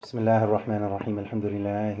بسم الله الرحمن الرحيم الحمد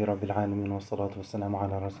لله رب العالمين والصلاة والسلام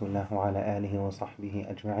على رسول الله وعلى آله وصحبه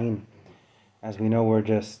أجمعين. As we know, we're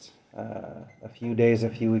just a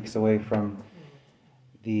few weeks away from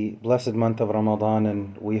the blessed month of Ramadan,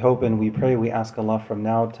 and we hope and we pray, we ask Allah from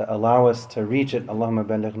now to allow us to reach it. Allahumma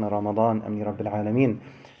balighna Ramadan, Ameen Rabbil Alameen.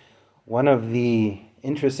 One of the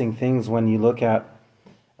interesting things when you look at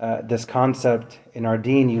this concept in our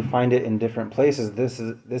deen, you find it in different places. This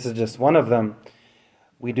is just one of them.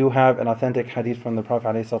 We do have an authentic hadith from the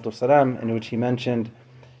Prophet ﷺ in which he mentioned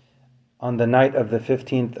on the night of the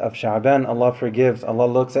 15th of Sha'ban, Allah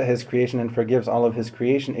looks at His creation and forgives all of His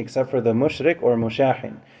creation except for the mushrik or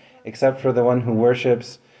mushahin, except for the one who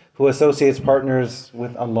worships, who associates partners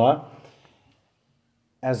with Allah,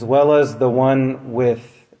 as well as the one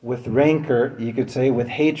with rancor, you could say, with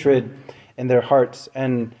hatred in their hearts.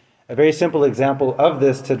 And a very simple example of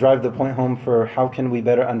this to drive the point home for how can we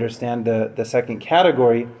better understand the second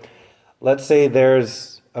category. Let's say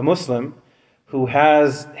there's a Muslim who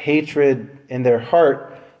has hatred in their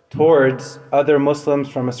heart towards other Muslims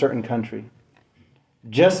from a certain country.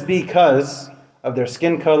 Just because of their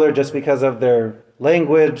skin color, just because of their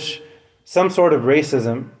language, some sort of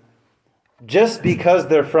racism, just because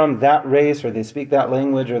they're from that race or they speak that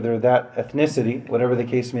language or they're that ethnicity, whatever the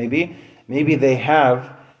case may be, maybe they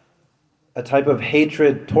have a type of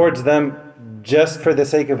hatred towards them just for the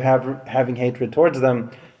sake of having hatred towards them.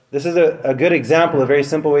 This is a good example, a very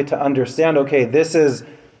simple way to understand, okay, this is,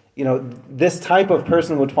 this type of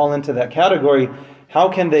person would fall into that category. How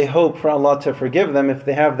can they hope for Allah to forgive them if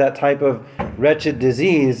they have that type of wretched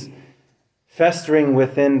disease festering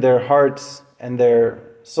within their hearts and their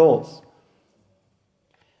souls?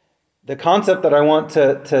 The concept that I want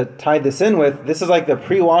to tie this in with, this is like the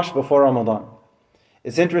pre-wash before Ramadan.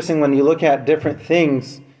 It's interesting when you look at different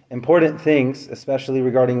things, important things, especially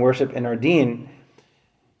regarding worship in our deen,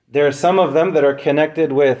 there are some of them that are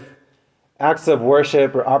connected with acts of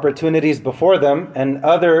worship or opportunities before them, and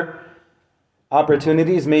other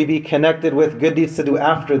opportunities may be connected with good deeds to do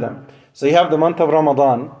after them. So you have the month of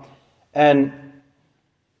Ramadan, and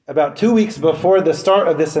about 2 weeks before the start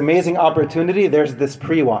of this amazing opportunity, there's this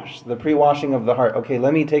pre-wash, the pre-washing of the heart. Okay,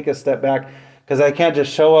 let me take a step back, because I can't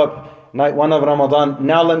just show up night one of Ramadan,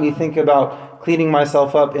 now let me think about cleaning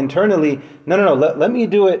myself up internally. No. Let me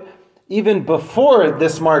do it even before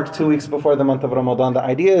this mark, 2 weeks before the month of Ramadan. The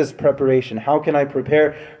idea is preparation. How can I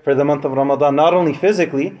prepare for the month of Ramadan, not only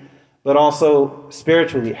physically, but also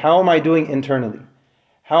spiritually? How am I doing internally?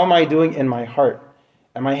 How am I doing in my heart?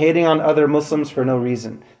 Am I hating on other Muslims for no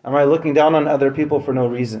reason? Am I looking down on other people for no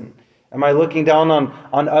reason? Am I looking down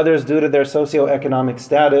on others due to their socioeconomic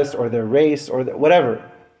status or their race or whatever?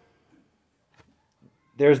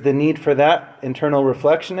 There's the need for that internal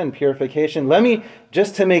reflection and purification. Let me,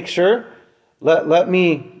 just to make sure, let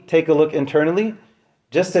me take a look internally,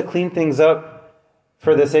 just to clean things up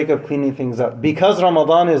for the sake of cleaning things up. Because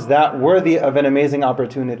Ramadan is that worthy of an amazing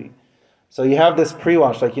opportunity. So you have this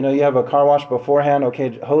pre-wash, like, you have a car wash beforehand,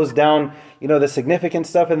 okay, hose down, the significant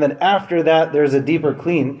stuff. And then after that, there's a deeper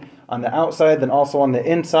clean on the outside, then also on the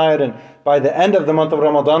inside. And by the end of the month of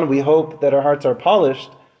Ramadan, we hope that our hearts are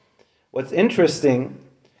polished. What's interesting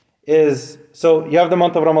is, so you have the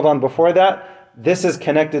month of Ramadan before that, this is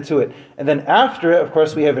connected to it. And then after it, of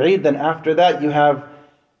course, we have Eid, then after that you have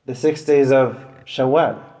the 6 days of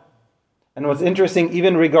Shawwal. And what's interesting,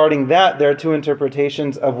 even regarding that, there are two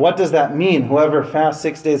interpretations of what does that mean. Whoever fasts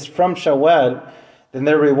 6 days from Shawwal, then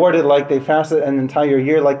they're rewarded like they fasted an entire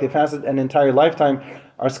year, like they fasted an entire lifetime.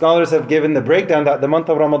 Our scholars have given the breakdown that the month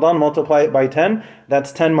of Ramadan, multiply it by 10,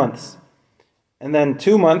 that's 10 months. And then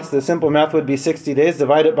 2 months, the simple math would be 60 days,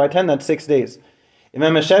 divide it by 10, that's 6 days.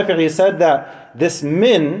 Imam Shafi'i said that this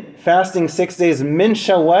fasting 6 days, min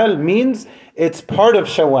Shawwal, means it's part of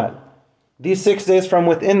Shawwal. These 6 days from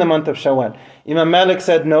within the month of Shawwal. Imam Malik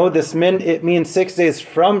said, no, it means 6 days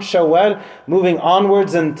from Shawwal, moving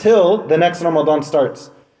onwards until the next Ramadan starts.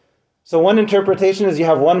 So one interpretation is you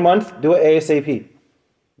have 1 month, do it ASAP.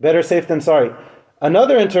 Better safe than sorry.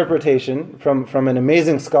 Another interpretation from an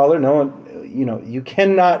amazing scholar, you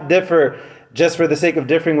cannot differ just for the sake of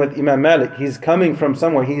differing with Imam Malik. He's coming from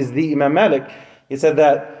somewhere. He's the Imam Malik. He said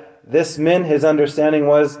that this his understanding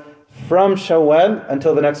was from Shawwal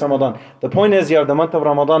until the next Ramadan. The point is, you have the month of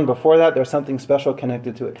Ramadan. Before that, there's something special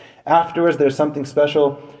connected to it. Afterwards, there's something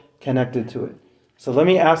special connected to it. So let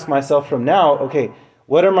me ask myself from now, okay,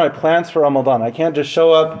 what are my plans for Ramadan? I can't just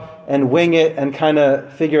show up and wing it and kind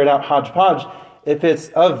of figure it out hodgepodge. If it's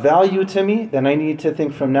of value to me, then I need to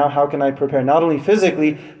think from now, how can I prepare not only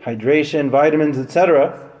physically, hydration, vitamins,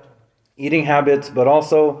 etc., eating habits, but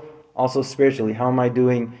also spiritually. How am I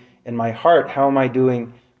doing in my heart? How am I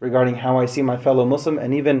doing regarding how I see my fellow Muslim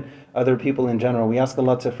and even other people in general. We ask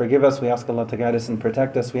Allah to forgive us, we ask Allah to guide us and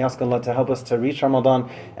protect us, we ask Allah to help us to reach Ramadan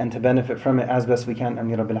and to benefit from it as best we can.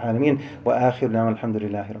 Ameen Rabbil Alameen. Wa akhir da'wana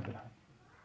alhamdulillahi Rabbil Alameen.